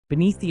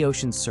Beneath the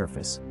ocean's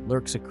surface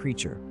lurks a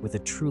creature with a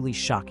truly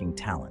shocking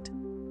talent,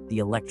 the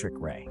electric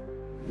ray.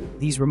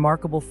 These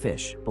remarkable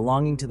fish,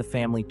 belonging to the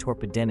family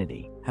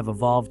Torpedinidae, have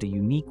evolved a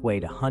unique way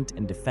to hunt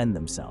and defend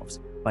themselves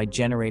by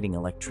generating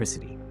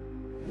electricity.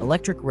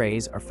 Electric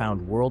rays are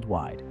found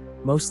worldwide,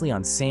 mostly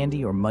on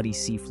sandy or muddy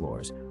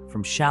seafloors,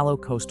 from shallow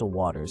coastal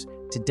waters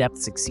to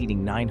depths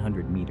exceeding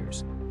 900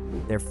 meters.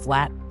 Their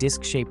flat,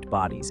 disc-shaped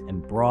bodies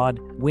and broad,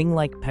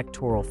 wing-like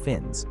pectoral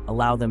fins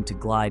allow them to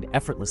glide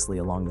effortlessly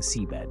along the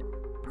seabed,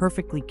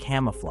 perfectly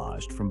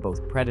camouflaged from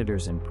both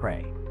predators and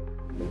prey.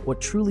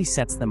 What truly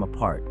sets them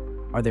apart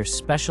are their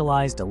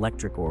specialized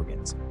electric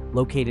organs,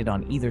 located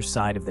on either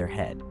side of their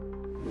head.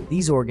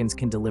 These organs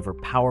can deliver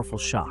powerful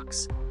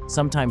shocks,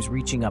 sometimes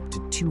reaching up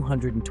to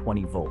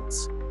 220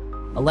 volts.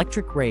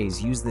 Electric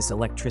rays use this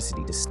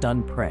electricity to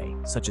stun prey,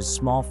 such as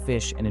small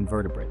fish and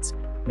invertebrates,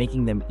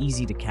 making them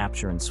easy to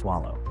capture and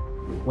swallow.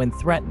 When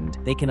threatened,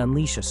 they can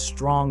unleash a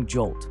strong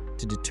jolt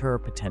to deter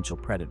potential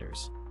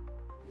predators.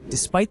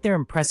 Despite their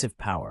impressive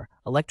power,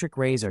 electric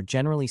rays are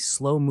generally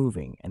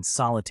slow-moving and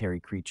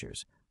solitary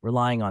creatures,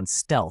 relying on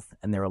stealth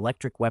and their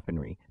electric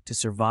weaponry to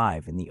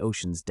survive in the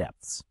ocean's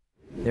depths.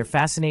 Their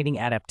fascinating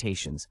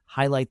adaptations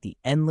highlight the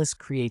endless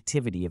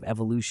creativity of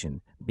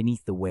evolution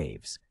beneath the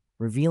waves,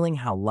 revealing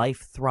how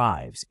life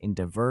thrives in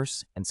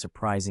diverse and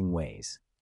surprising ways.